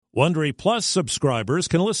Wondery Plus subscribers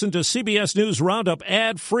can listen to CBS News Roundup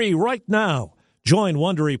ad-free right now. Join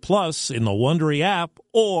Wondery Plus in the Wondery app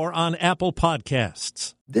or on Apple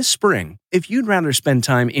Podcasts. This spring, if you'd rather spend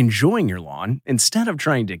time enjoying your lawn instead of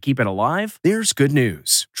trying to keep it alive, there's good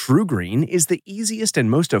news. True Green is the easiest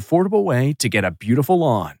and most affordable way to get a beautiful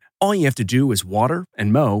lawn. All you have to do is water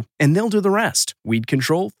and mow, and they'll do the rest. Weed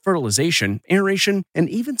control, fertilization, aeration, and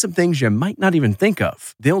even some things you might not even think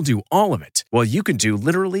of. They'll do all of it, while you can do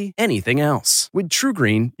literally anything else. With True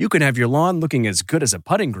Green, you can have your lawn looking as good as a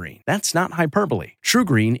putting green. That's not hyperbole. True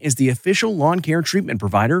Green is the official lawn care treatment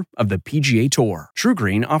provider of the PGA Tour. True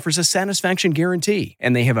Green offers a satisfaction guarantee,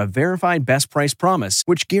 and they have a verified best price promise,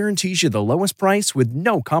 which guarantees you the lowest price with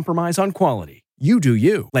no compromise on quality. You do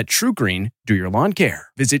you. Let True Green do your lawn care.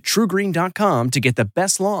 Visit TrueGreen.com to get the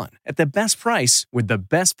best lawn at the best price with the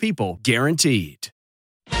best people guaranteed.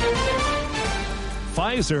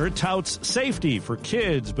 Pfizer touts safety for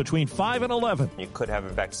kids between 5 and 11. You could have a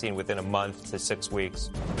vaccine within a month to 6 weeks.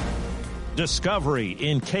 Discovery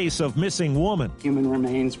in case of missing woman. Human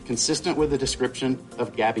remains consistent with the description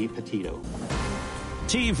of Gabby Petito.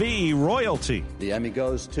 TV royalty. The Emmy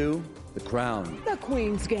goes to The Crown. The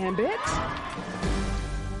Queen's Gambit.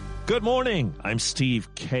 Good morning. I'm Steve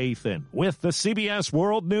Kathan with the CBS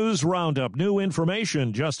World News Roundup. New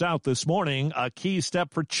information just out this morning, a key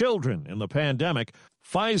step for children in the pandemic.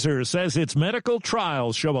 Pfizer says its medical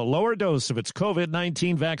trials show a lower dose of its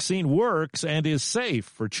COVID-19 vaccine works and is safe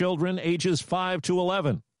for children ages 5 to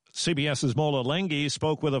 11. CBS's Mola Lenghi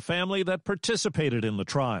spoke with a family that participated in the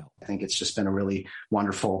trial. I think it's just been a really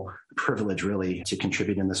wonderful privilege, really, to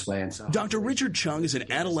contribute in this way. And so, Dr. Richard Chung is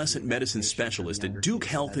an adolescent medicine specialist at Duke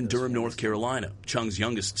Health in Durham, North Carolina. Chung's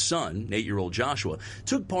youngest son, 8-year-old Joshua,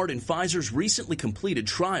 took part in Pfizer's recently completed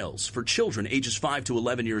trials for children ages 5 to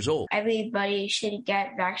 11 years old. Everybody should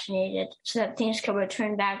get vaccinated so that things can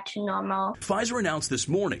return back to normal. Pfizer announced this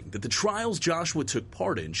morning that the trials Joshua took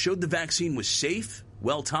part in showed the vaccine was safe,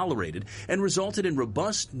 well tolerated, and resulted in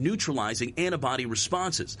robust neutralizing antibody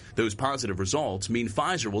responses. Those positive results mean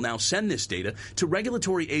Pfizer will now send this data to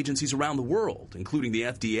regulatory agencies around the world, including the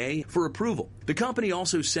FDA, for approval. The company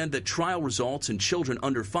also said that trial results in children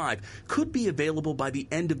under 5 could be available by the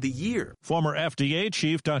end of the year. Former FDA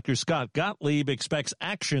chief Dr. Scott Gottlieb expects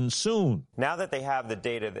action soon. Now that they have the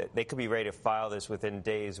data, they could be ready to file this within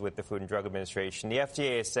days with the Food and Drug Administration. The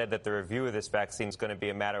FDA has said that the review of this vaccine is going to be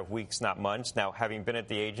a matter of weeks, not months. Now, having been at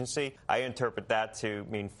the agency, I interpret that to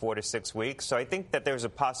mean 4 to 6 weeks. So I think that there's a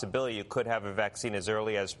possibility you could have a vaccine as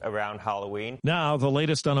early as around Halloween. Now, the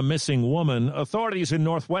latest on a missing woman. Authorities in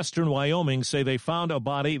northwestern Wyoming say they found a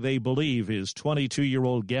body they believe is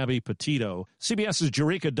 22-year-old Gabby Petito. CBS's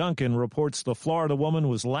Jerika Duncan reports the Florida woman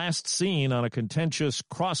was last seen on a contentious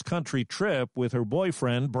cross-country trip with her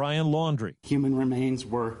boyfriend, Brian Laundrie. Human remains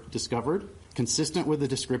were discovered, consistent with the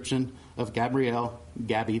description of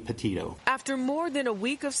Gabby Petito. After more than a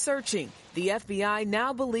week of searching, the FBI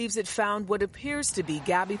now believes it found what appears to be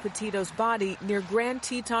Gabby Petito's body near Grand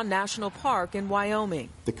Teton National Park in Wyoming.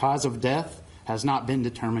 The cause of death has not been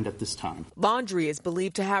determined at this time. Laundrie is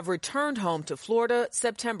believed to have returned home to Florida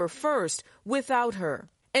September 1st without her.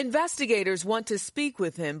 Investigators want to speak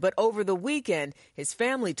with him, but over the weekend, his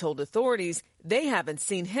family told authorities they haven't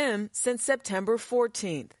seen him since September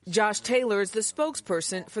 14th. Josh Taylor is the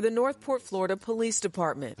spokesperson for the Northport, Florida Police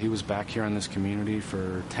Department. He was back here in this community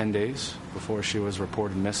for 10 days before she was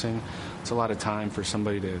reported missing. It's a lot of time for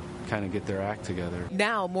somebody to kind of get their act together.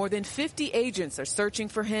 Now, more than 50 agents are searching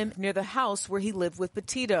for him near the house where he lived with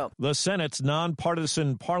Petito. The Senate's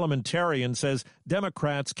nonpartisan parliamentarian says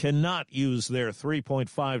Democrats cannot use their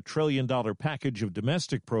 $3.5 trillion package of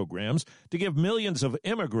domestic programs to give millions of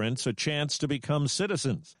immigrants a chance to become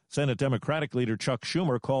citizens. Senate Democratic leader Chuck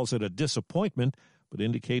Schumer calls it a disappointment, but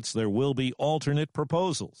indicates there will be alternate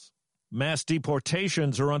proposals. Mass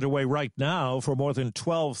deportations are underway right now for more than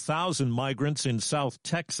 12,000 migrants in South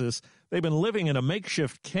Texas. They've been living in a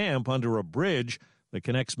makeshift camp under a bridge that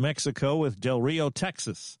connects Mexico with Del Rio,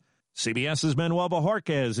 Texas. CBS's Manuel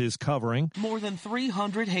Bojorquez is covering. More than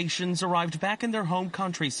 300 Haitians arrived back in their home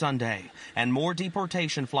country Sunday, and more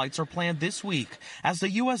deportation flights are planned this week as the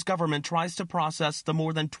U.S. government tries to process the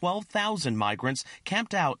more than 12,000 migrants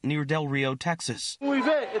camped out near Del Rio, Texas.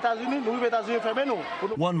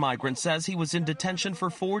 One migrant says he was in detention for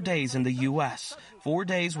 4 days in the U.S., 4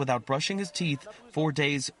 days without brushing his teeth, 4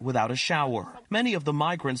 days without a shower. Many of the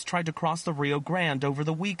migrants tried to cross the Rio Grande over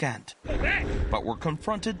the weekend, but were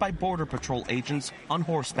confronted by Border Patrol agents on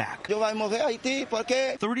horseback.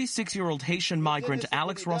 36-year-old Haitian migrant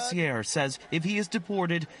Alex Rossier says if he is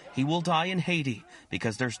deported, he will die in Haiti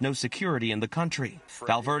because there's no security in the country.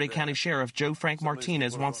 Valverde County Sheriff Joe Frank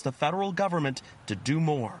Martinez wants the federal government to do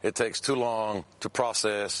more. It takes too long to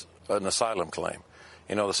process an asylum claim.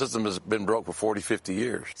 You know, the system has been broke for 40, 50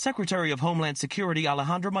 years. Secretary of Homeland Security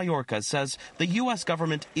Alejandro Mayorkas says the U.S.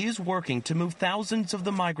 government is working to move thousands of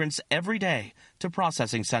the migrants every day to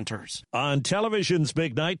processing centers. On television's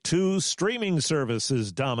big night, 2 streaming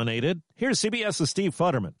services dominated. Here's CBS's Steve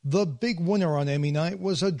Futterman. The big winner on Emmy night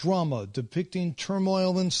was a drama depicting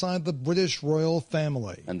turmoil inside the British royal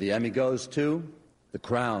family. And the Emmy goes to The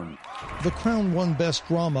Crown. The Crown won Best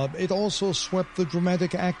Drama. It also swept the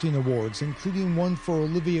Dramatic Acting Awards, including one for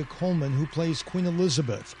Olivia Colman, who plays Queen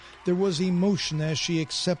Elizabeth. There was emotion as she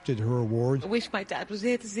accepted her award. I wish my dad was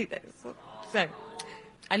here to see this. So,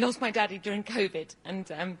 I lost my daddy during COVID,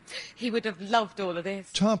 and he would have loved all of this.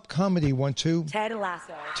 Top comedy went to Ted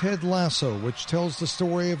Lasso. Ted Lasso, which tells the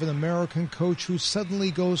story of an American coach who suddenly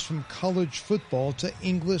goes from college football to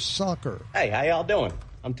English soccer. Hey, how y'all doing?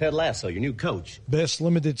 I'm Ted Lasso, your new coach. Best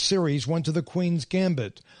Limited Series went to The Queen's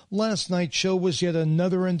Gambit. Last night's show was yet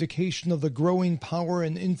another indication of the growing power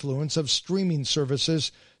and influence of streaming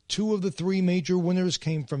services. 2 of the 3 major winners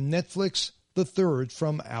came from Netflix, the 3rd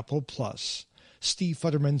from Apple Plus. Steve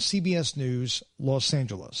Futterman, CBS News, Los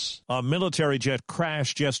Angeles. A military jet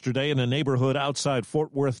crashed yesterday in a neighborhood outside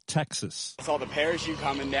Fort Worth, Texas. I saw the parachute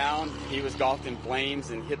coming down. He was engulfed in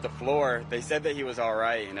flames and hit the floor. They said that he was all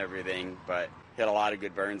right and everything, but he had a lot of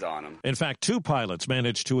good burns on him. In fact, 2 pilots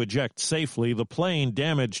managed to eject safely. The plane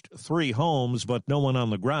damaged 3 homes, but no one on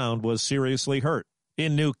the ground was seriously hurt.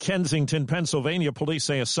 In New Kensington, Pennsylvania, police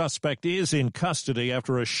say a suspect is in custody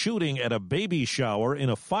after a shooting at a baby shower in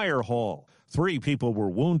a fire hall. 3 people were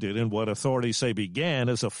wounded in what authorities say began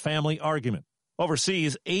as a family argument.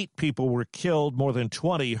 Overseas, 8 people were killed, more than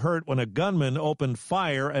 20 hurt when a gunman opened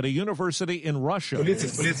fire at a university in Russia.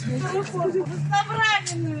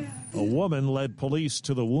 A woman led police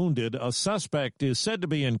to the wounded. A suspect is said to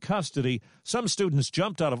be in custody. Some students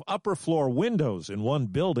jumped out of upper-floor windows in one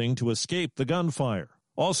building to escape the gunfire.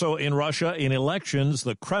 Also in Russia, in elections,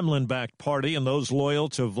 the Kremlin-backed party and those loyal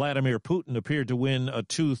to Vladimir Putin appeared to win a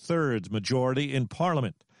 2/3 majority in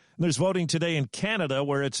parliament. And there's voting today in Canada,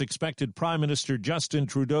 where it's expected Prime Minister Justin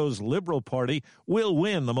Trudeau's Liberal Party will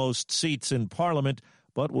win the most seats in parliament,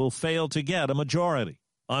 but will fail to get a majority.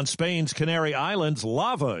 On Spain's Canary Islands,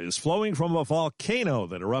 lava is flowing from a volcano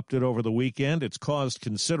that erupted over the weekend. It's caused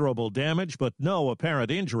considerable damage, but no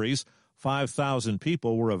apparent injuries. 5,000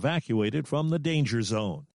 people were evacuated from the danger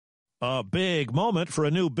zone. A big moment for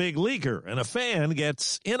a new big leaguer, and a fan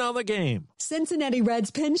gets in on the game. Cincinnati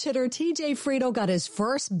Reds pinch hitter TJ Friedl got his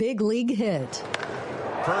first big league hit.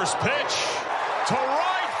 First pitch to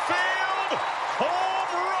right field,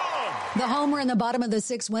 home run! The homer in the bottom of the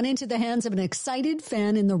 6th went into the hands of an excited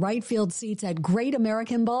fan in the right field seats at Great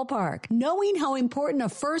American Ballpark. Knowing how important a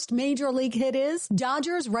first major league hit is,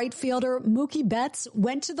 Dodgers right fielder Mookie Betts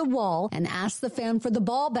went to the wall and asked the fan for the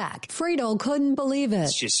ball back. Friedl couldn't believe it.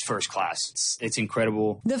 It's just first class. It's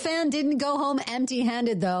incredible. The fan didn't go home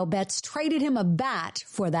empty-handed, though. Betts traded him a bat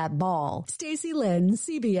for that ball. Stacey Lynn,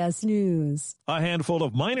 CBS News. A handful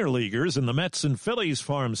of minor leaguers in the Mets and Phillies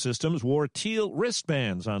farm systems wore teal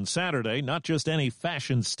wristbands on Saturday. Not just any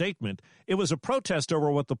fashion statement. It was a protest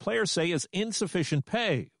over what the players say is insufficient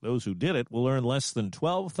pay. Those who did it will earn less than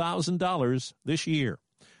 $12,000 this year.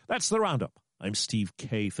 That's the Roundup. I'm Steve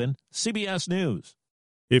Kathan, CBS News.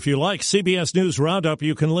 If you like CBS News Roundup,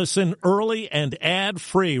 you can listen early and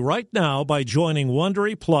ad-free right now by joining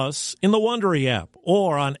Wondery Plus in the Wondery app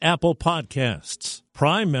or on Apple Podcasts.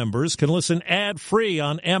 Prime members can listen ad-free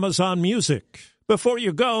on Amazon Music. Before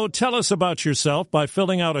you go, tell us about yourself by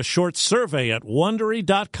filling out a short survey at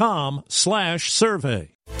Wondery.com/survey.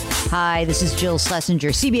 Hi, this is Jill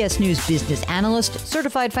Schlesinger, CBS News business analyst,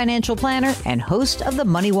 certified financial planner, and host of the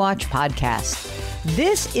Money Watch podcast.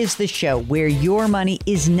 This is the show where your money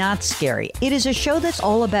is not scary. It is a show that's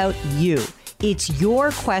all about you. It's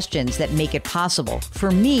your questions that make it possible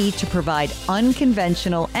for me to provide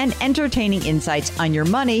unconventional and entertaining insights on your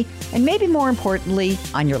money, and maybe more importantly,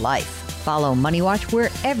 on your life. Follow Money Watch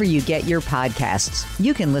wherever you get your podcasts.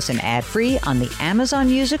 You can listen ad-free on the Amazon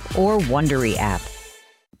Music or Wondery app.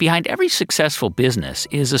 Behind every successful business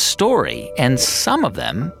is a story, and some of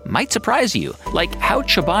them might surprise you, like how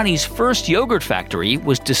Chobani's first yogurt factory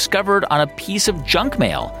was discovered on a piece of junk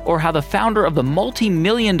mail, or how the founder of the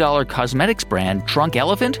multi-million-dollar cosmetics brand Drunk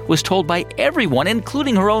Elephant was told by everyone,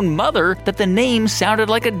 including her own mother, that the name sounded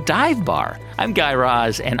like a dive bar. I'm Guy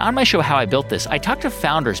Raz, and on my show How I Built This, I talk to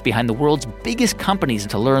founders behind the world's biggest companies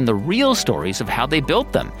to learn the real stories of how they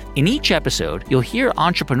built them. In each episode, you'll hear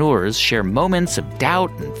entrepreneurs share moments of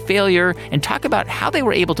doubt and failure and talk about how they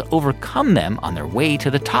were able to overcome them on their way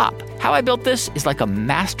to the top. How I Built This is like a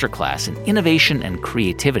masterclass in innovation and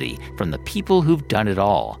creativity from the people who've done it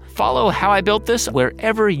all. Follow How I Built This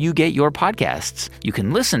wherever you get your podcasts. You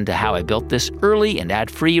can listen to How I Built This early and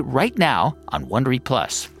ad-free right now on Wondery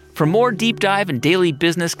Plus. For more deep dive and daily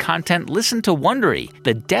business content, listen to Wondery,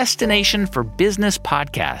 the destination for business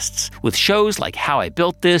podcasts. With shows like How I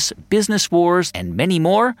Built This, Business Wars, and many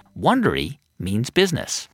more, Wondery means business.